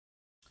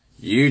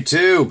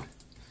YouTube,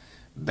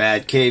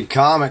 Bad Cave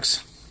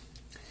Comics,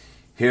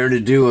 here to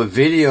do a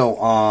video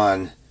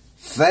on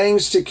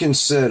things to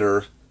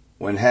consider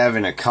when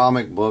having a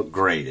comic book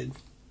graded.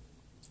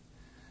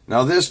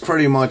 Now this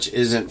pretty much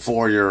isn't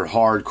for your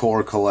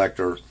hardcore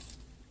collector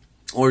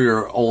or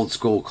your old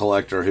school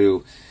collector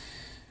who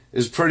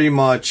is pretty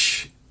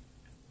much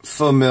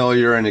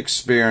familiar and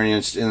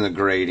experienced in the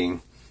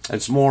grading.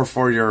 It's more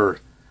for your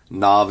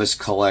novice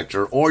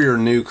collector or your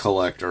new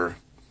collector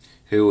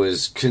who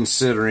is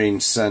considering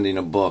sending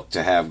a book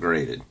to have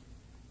graded.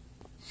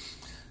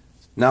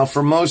 Now,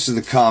 for most of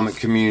the comic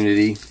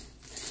community,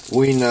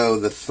 we know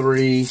the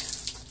three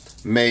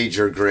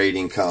major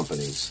grading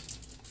companies.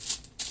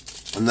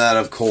 And that,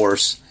 of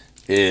course,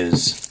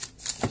 is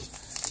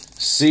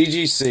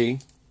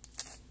CGC,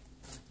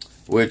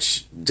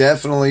 which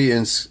definitely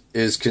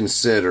is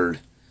considered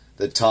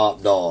the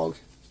top dog.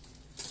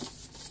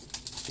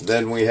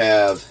 Then we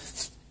have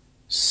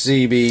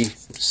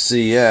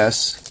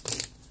CBCS,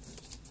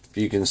 if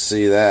you can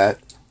see that.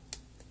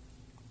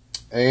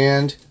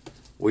 And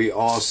we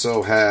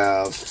also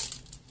have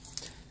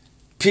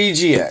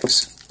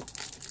PGX.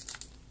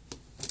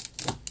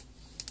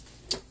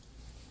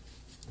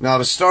 Now,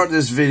 to start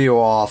this video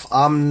off,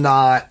 I'm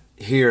not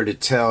here to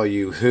tell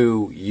you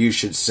who you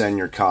should send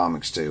your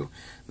comics to.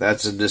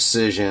 That's a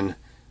decision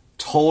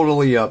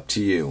totally up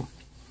to you.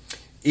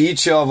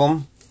 Each of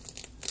them,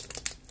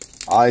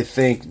 I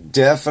think,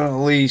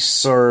 definitely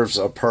serves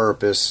a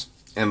purpose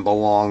and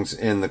belongs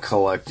in the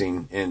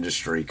collecting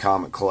industry,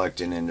 comic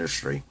collecting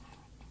industry.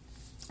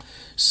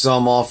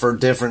 Some offer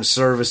different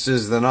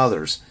services than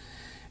others,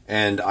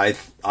 and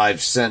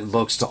I've sent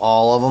books to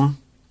all of them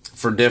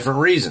for different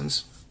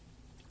reasons.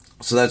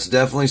 So that's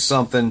definitely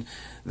something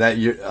that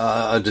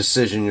a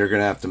decision you're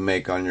going to have to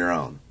make on your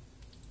own.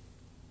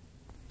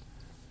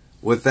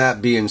 With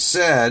that being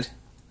said,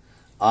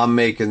 I'm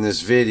making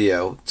this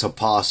video to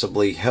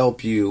possibly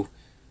help you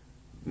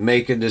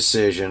make a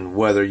decision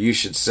whether you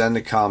should send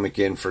a comic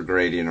in for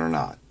grading or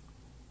not.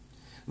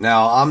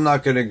 Now, I'm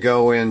not going to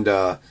go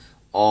into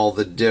all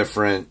the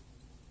different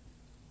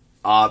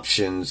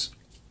options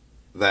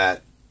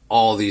that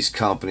all these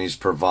companies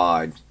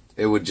provide.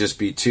 It would just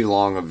be too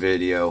long a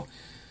video.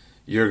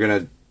 You're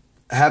going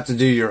to have to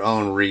do your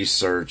own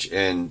research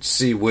and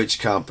see which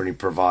company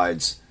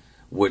provides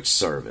which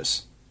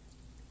service.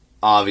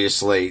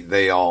 Obviously,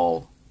 they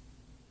all,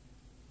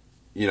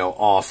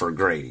 offer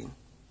grading.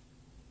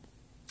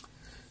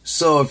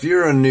 So if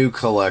you're a new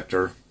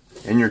collector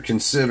and you're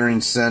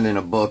considering sending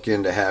a book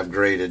in to have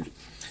graded,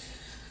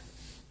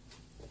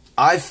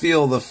 I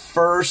feel the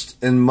first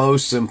and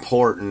most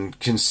important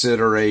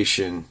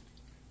consideration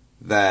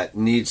that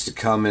needs to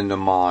come into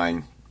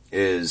mind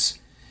is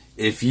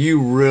if you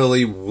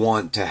really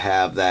want to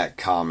have that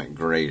comic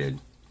graded.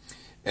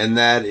 And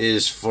that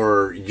is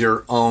for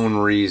your own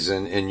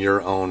reason and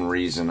your own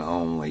reason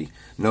only,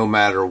 no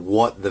matter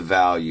what the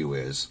value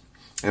is.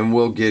 And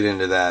we'll get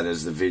into that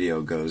as the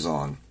video goes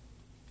on.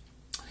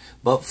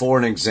 But for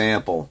an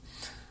example,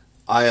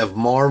 I have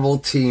Marvel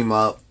Team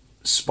Up,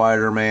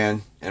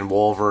 Spider-Man and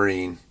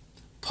Wolverine,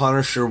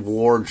 Punisher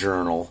War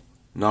Journal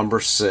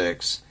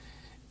 #6,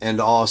 and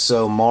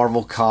also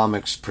Marvel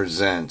Comics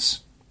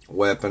Presents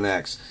Weapon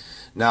X.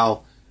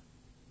 Now,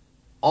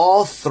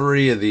 all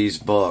three of these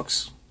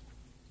books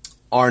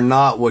are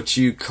not what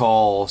you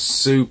call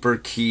super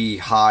key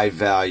high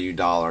value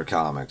dollar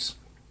comics.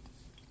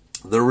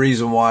 The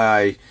reason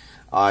why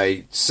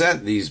I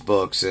sent these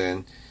books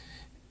in,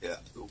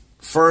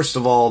 first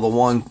of all, the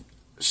one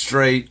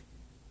straight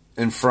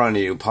in front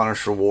of you,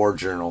 Punisher War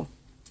Journal,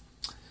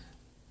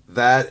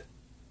 that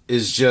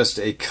is just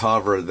a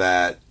cover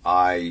that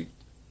I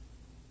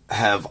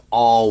have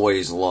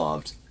always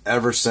loved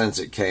ever since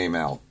it came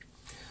out.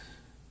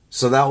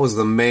 So that was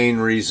the main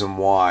reason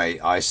why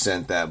I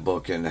sent that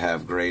book in to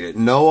have graded.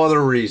 No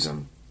other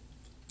reason.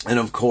 And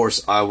of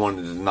course, I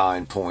wanted a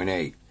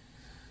 9.8.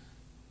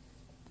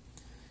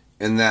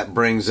 And that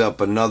brings up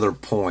another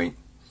point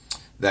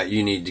that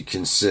you need to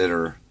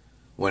consider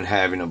when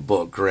having a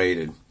book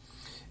graded,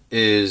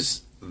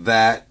 is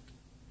that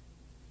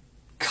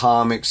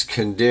comic's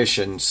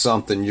condition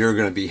something you're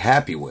going to be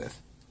happy with.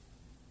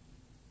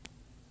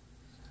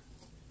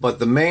 But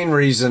the main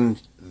reason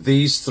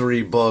these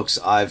three books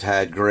I've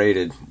had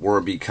graded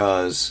were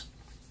because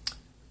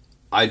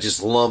I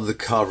just love the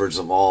covers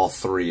of all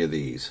three of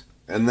these.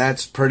 And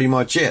that's pretty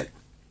much it.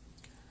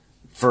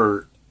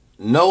 For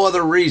no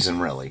other reason,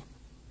 really.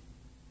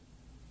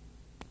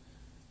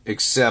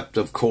 Except,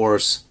 of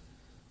course,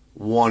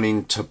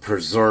 wanting to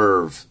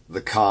preserve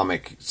the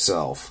comic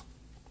itself.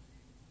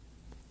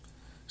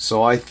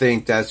 So I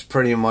think that's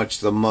pretty much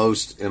the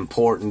most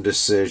important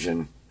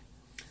decision,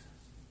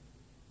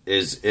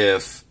 is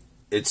if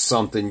it's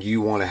something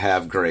you want to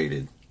have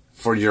graded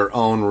for your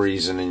own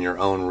reason and your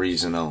own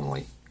reason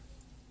only.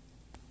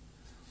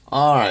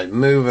 Alright,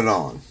 moving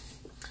on.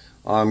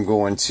 I'm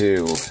going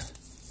to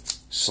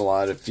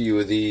slide a few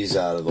of these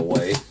out of the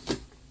way.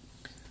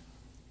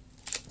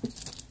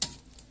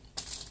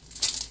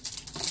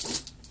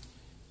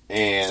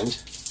 And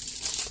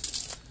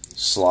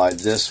slide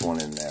this one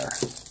in there.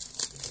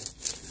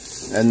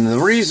 And the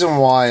reason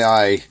why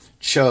I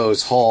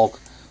chose Hulk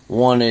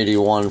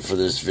 181 for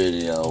this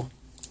video,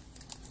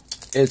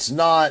 it's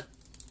not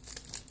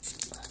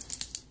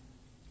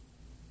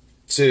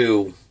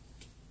to,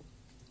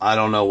 I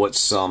don't know what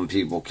some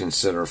people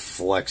consider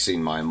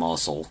flexing my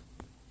muscle.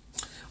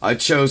 I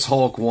chose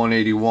Hulk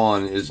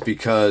 181 is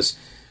because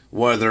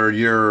whether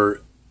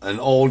you're an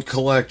old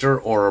collector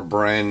or a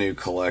brand new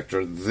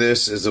collector,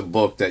 this is a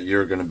book that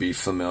you're going to be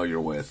familiar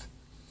with.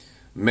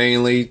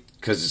 Mainly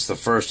because it's the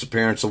first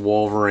appearance of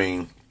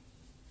Wolverine.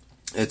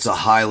 It's a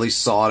highly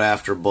sought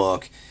after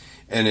book,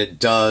 and it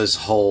does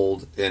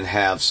hold and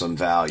have some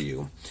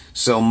value.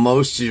 So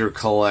most of your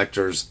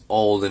collectors,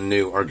 old and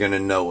new, are going to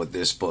know what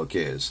this book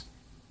is.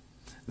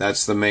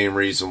 That's the main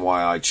reason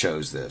why I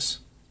chose this.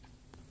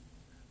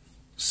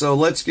 So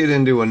let's get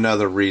into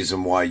another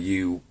reason why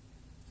you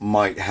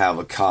might have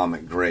a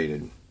comic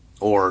graded,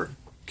 or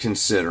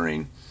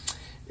considering,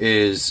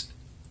 is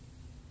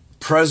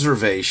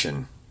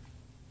preservation.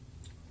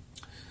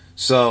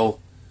 So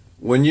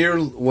when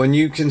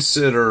you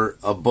consider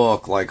a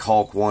book like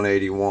Hulk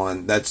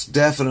 181, that's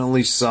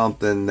definitely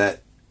something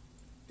that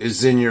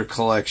is in your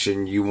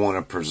collection you want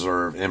to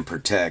preserve and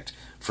protect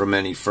from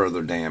any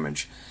further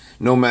damage,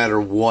 no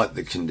matter what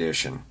the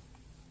condition.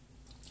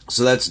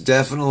 So that's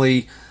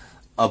definitely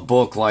a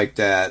book like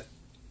that,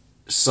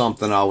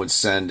 something I would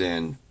send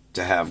in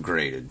to have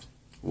graded,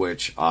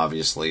 which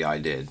obviously I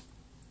did.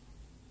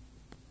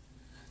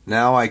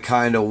 Now I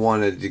kind of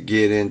wanted to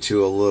get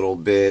into a little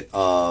bit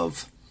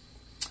of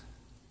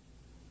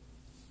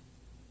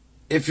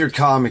if your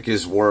comic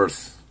is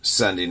worth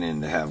sending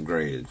in to have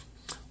graded.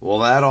 Well,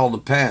 that all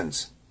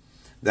depends.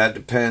 That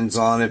depends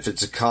on if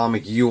it's a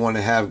comic you want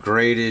to have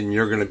graded and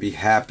you're going to be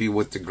happy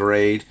with the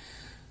grade.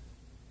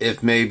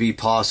 If maybe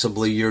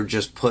possibly you're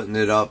just putting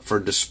it up for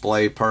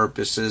display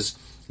purposes,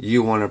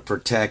 you want to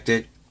protect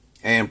it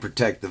and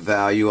protect the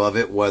value of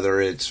it,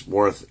 whether it's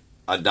worth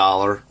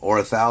 $1 or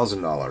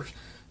 $1,000.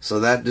 So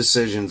that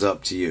decision's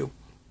up to you.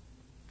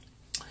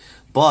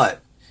 But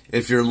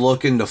if you're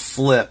looking to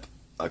flip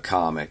a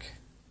comic,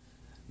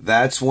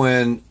 that's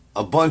when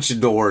a bunch of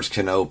doors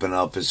can open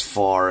up as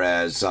far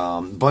as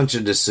a bunch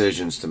of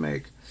decisions to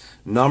make.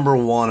 Number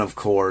one, of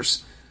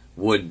course,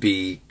 would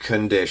be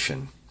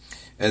condition.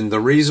 And the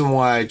reason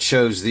why I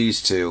chose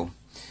these two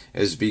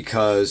is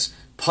because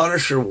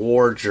Punisher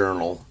War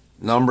Journal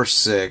number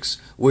 6,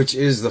 which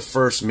is the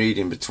first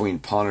meeting between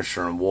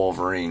Punisher and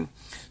Wolverine.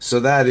 So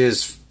that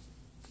is,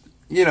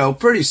 you know,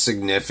 pretty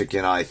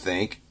significant, I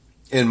think,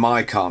 in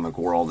my comic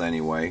world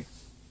anyway.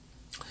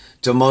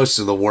 To most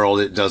of the world,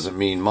 it doesn't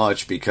mean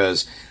much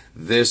because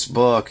this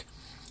book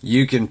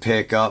you can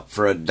pick up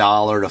for $1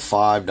 to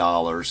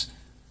 $5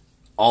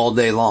 all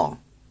day long.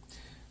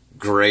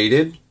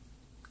 Graded,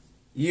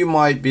 you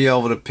might be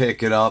able to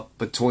pick it up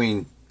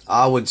between,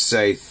 I would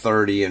say,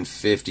 30 and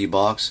 50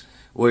 bucks,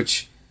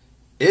 which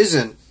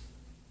isn't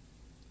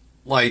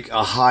like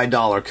a high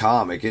dollar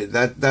comic.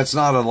 That's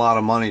not a lot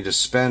of money to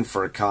spend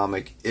for a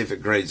comic if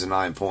it grades a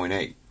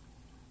 9.8.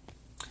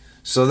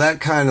 So that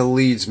kind of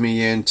leads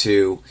me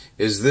into,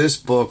 is this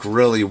book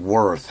really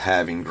worth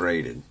having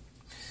graded?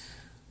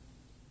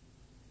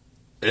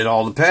 It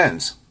all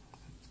depends.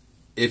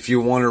 If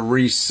you want to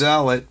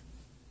resell it,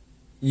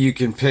 you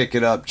can pick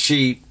it up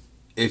cheap.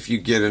 If you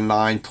get a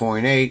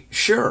 9.8,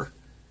 sure.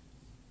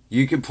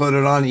 You can put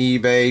it on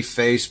eBay,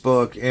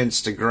 Facebook,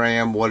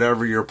 Instagram,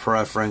 whatever your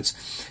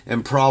preference,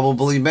 and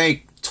probably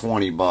make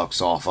 20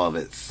 bucks off of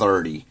it,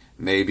 30,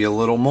 maybe a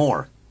little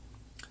more.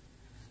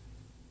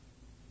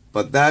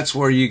 But that's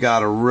where you got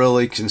to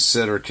really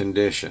consider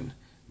condition,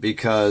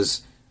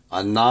 because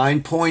a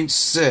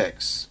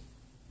 9.6,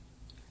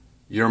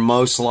 you're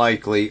most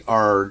likely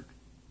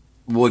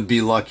would be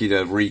lucky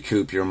to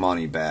recoup your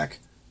money back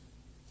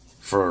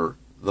for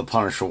the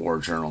Punisher War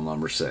Journal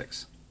number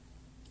 6.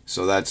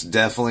 So that's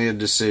definitely a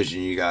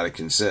decision you got to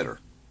consider.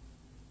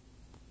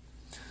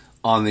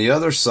 On the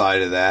other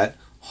side of that,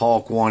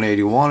 Hulk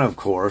 181, of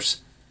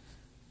course,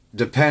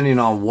 depending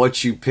on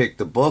what you pick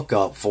the book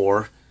up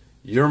for,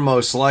 you're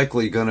most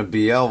likely going to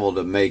be able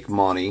to make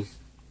money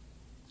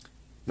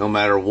no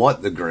matter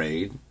what the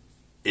grade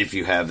if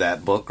you have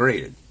that book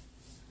graded.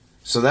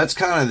 So that's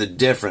kind of the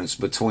difference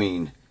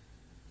between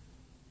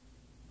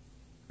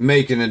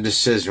making a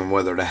decision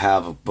whether to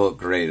have a book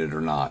graded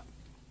or not.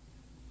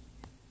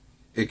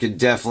 It could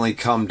definitely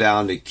come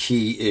down to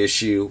key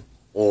issue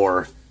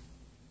or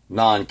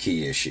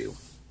non-key issue.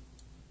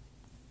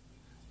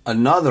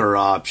 Another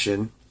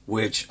option,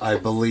 which I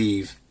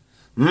believe,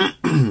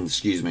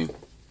 excuse me,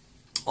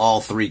 all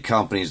 3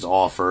 companies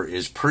offer,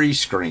 is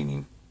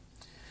pre-screening.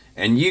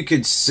 And you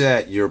could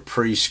set your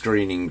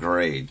pre-screening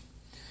grade.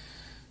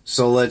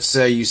 So let's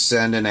say you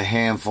send in a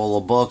handful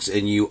of books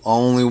and you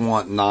only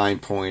want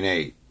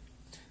 9.8.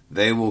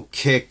 They will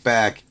kick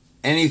back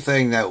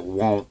anything that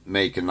won't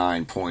make a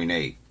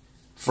 9.8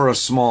 for a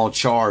small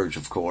charge,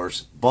 of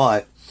course,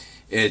 but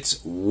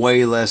it's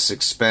way less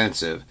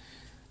expensive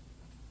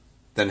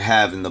than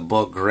having the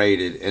book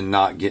graded and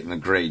not getting the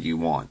grade you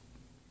want.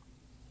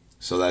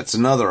 So that's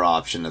another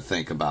option to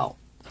think about.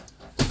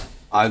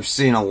 I've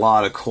seen a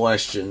lot of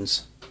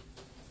questions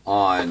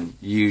on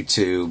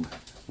YouTube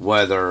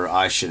whether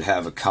I should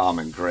have a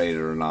comic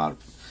graded or not.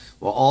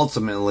 Well,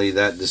 ultimately,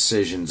 that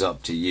decision's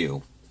up to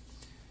you.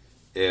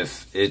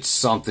 If it's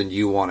something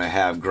you want to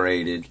have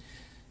graded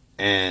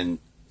and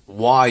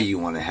why you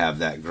want to have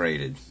that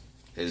graded.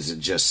 Is it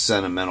just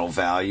sentimental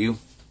value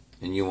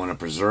and you want to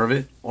preserve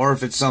it? Or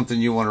if it's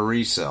something you want to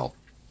resell.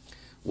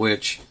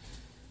 Which,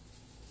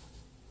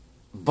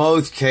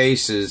 both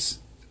cases,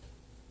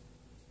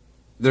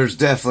 there's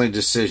definitely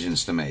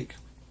decisions to make.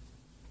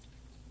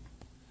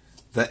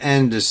 The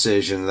end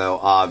decision, though,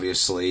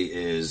 obviously,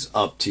 is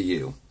up to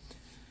you.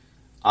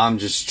 I'm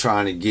just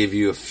trying to give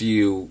you a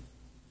few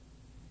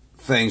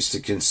things to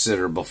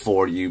consider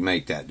before you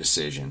make that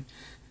decision.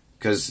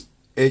 Because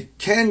it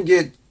can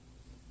get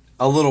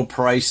a little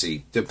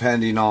pricey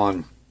depending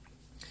on,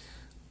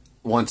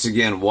 once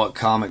again, what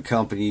comic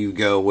company you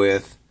go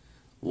with,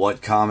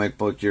 what comic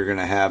book you're going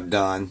to have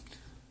done,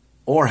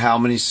 or how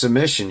many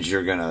submissions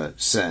you're going to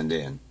send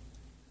in.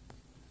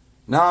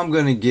 Now I'm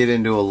going to get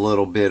into a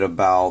little bit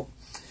about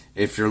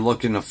if you're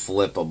looking to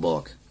flip a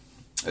book,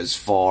 as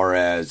far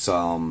as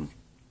a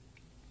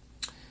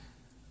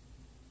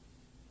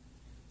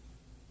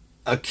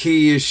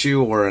key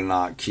issue or a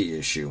not key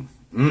issue.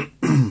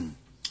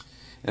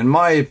 In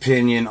my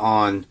opinion,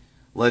 on,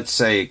 let's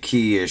say, a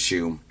key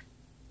issue,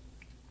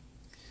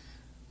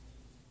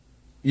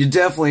 you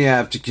definitely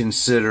have to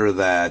consider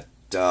that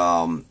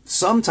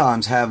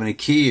sometimes having a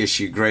key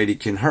issue graded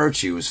can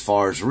hurt you as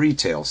far as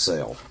retail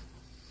sale.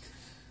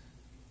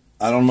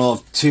 I don't know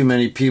if too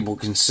many people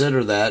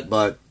consider that,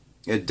 but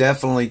it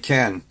definitely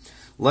can.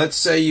 Let's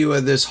say you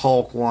had this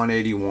Hulk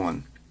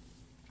 181.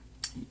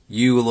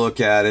 You look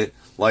at it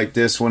like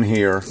this one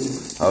here,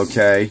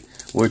 okay,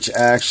 which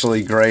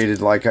actually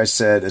graded, like I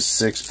said, as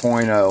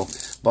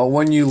 6.0. But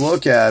when you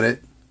look at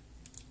it,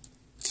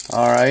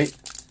 all right,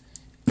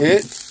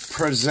 it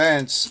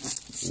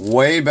presents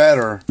way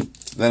better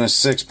than a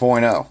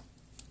 6.0.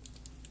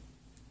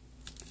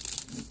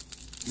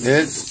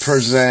 It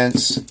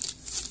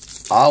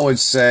presents, I would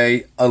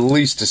say, at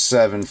least a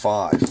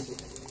 7.5.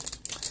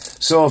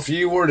 So if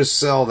you were to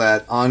sell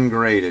that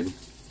ungraded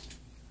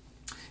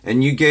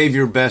and you gave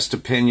your best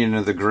opinion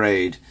of the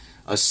grade,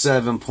 a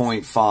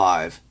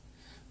 7.5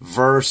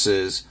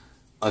 versus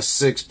a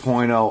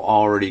 6.0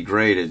 already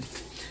graded,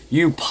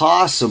 you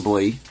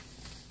possibly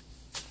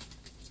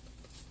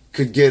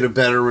could get a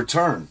better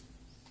return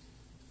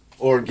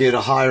or get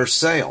a higher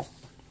sale.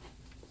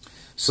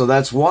 So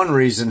that's one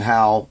reason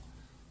how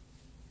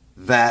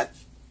that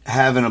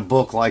having a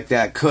book like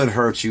that could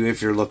hurt you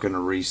if you're looking to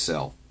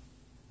resell.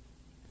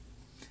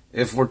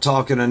 If we're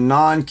talking a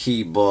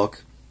non-key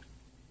book,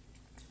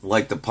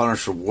 like the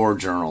Punisher War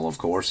Journal, of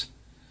course,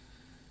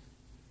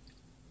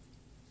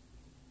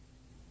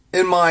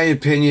 in my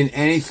opinion,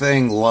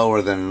 anything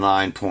lower than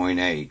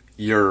 9.8,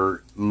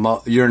 you're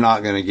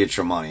not going to get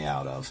your money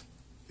out of.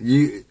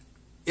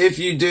 If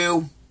you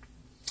do,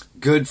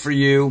 good for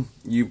you.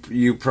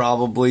 You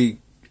probably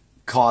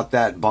caught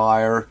that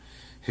buyer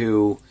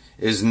who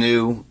is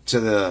new to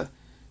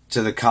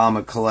the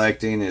comic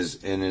collecting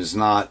and is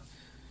not,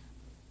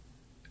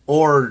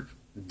 or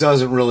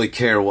doesn't really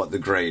care what the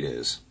grade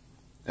is,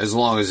 as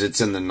long as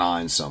it's in the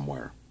 9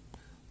 somewhere.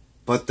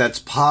 But that's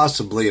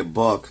possibly a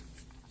book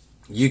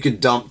you could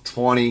dump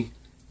 $20,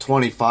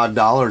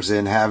 $25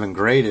 in having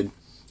graded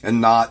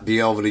and not be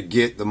able to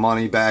get the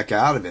money back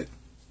out of it,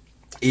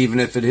 even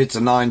if it hits a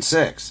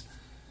 9.6.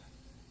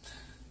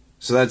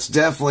 So that's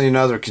definitely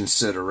another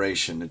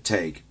consideration to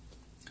take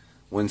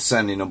when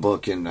sending a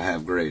book in to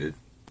have graded.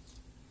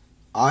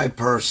 I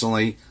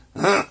personally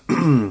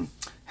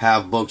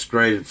have books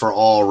graded for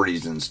all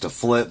reasons. To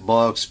flip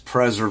books,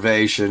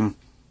 preservation,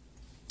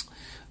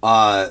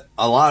 a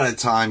lot of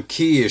time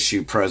key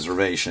issue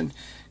preservation,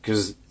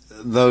 because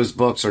those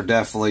books are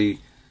definitely,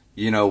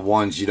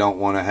 ones you don't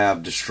want to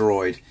have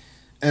destroyed.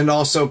 And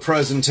also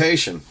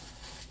presentation.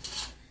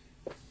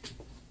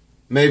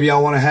 Maybe I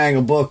want to hang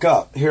a book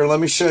up. Here, let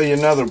me show you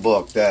another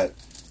book that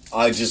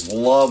I just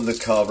love the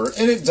cover,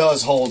 and it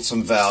does hold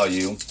some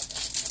value.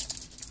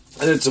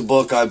 And it's a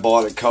book I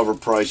bought at cover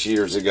price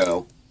years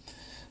ago.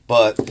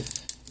 But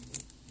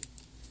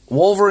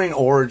Wolverine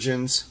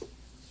Origins,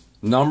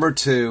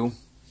 #2.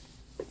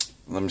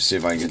 Let me see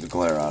if I can get the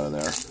glare out of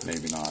there.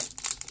 Maybe not.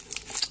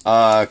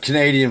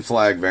 Canadian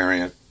flag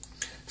variant.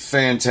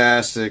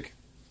 Fantastic.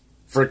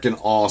 Freaking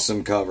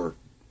awesome cover.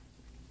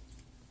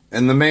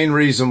 And the main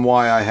reason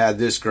why I had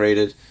this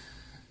graded,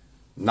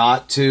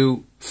 not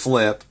to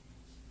flip,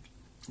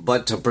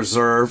 but to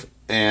preserve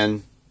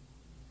and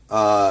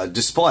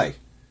display.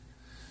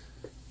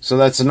 So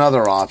that's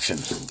another option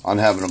on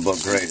having a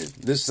book graded.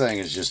 This thing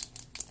is just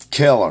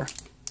killer.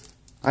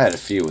 I had a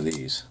few of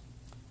these.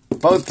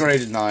 Both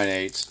graded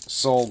 9.8,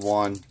 sold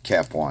one,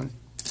 kept one.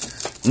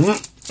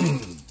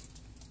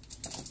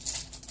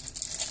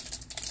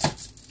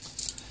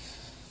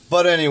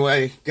 But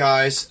anyway,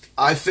 guys,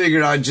 I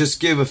figured I'd just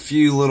give a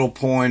few little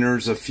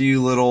pointers, a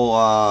few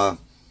little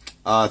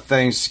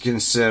things to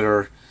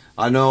consider.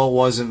 I know it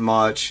wasn't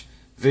much.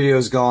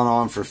 Video's gone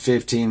on for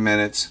 15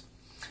 minutes.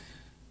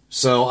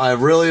 So I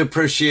really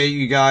appreciate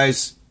you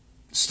guys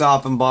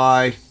stopping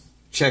by,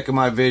 checking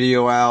my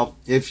video out.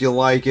 If you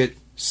like it,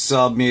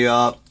 sub me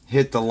up,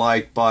 hit the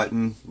like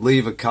button,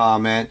 leave a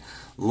comment.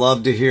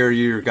 Love to hear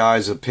your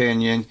guys'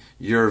 opinion,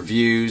 your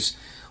views,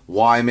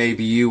 why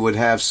maybe you would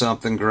have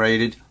something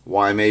graded,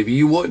 why maybe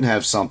you wouldn't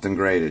have something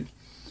graded.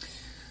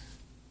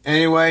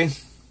 Anyway,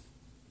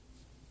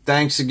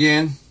 thanks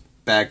again.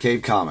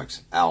 Batcave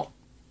Comics, out.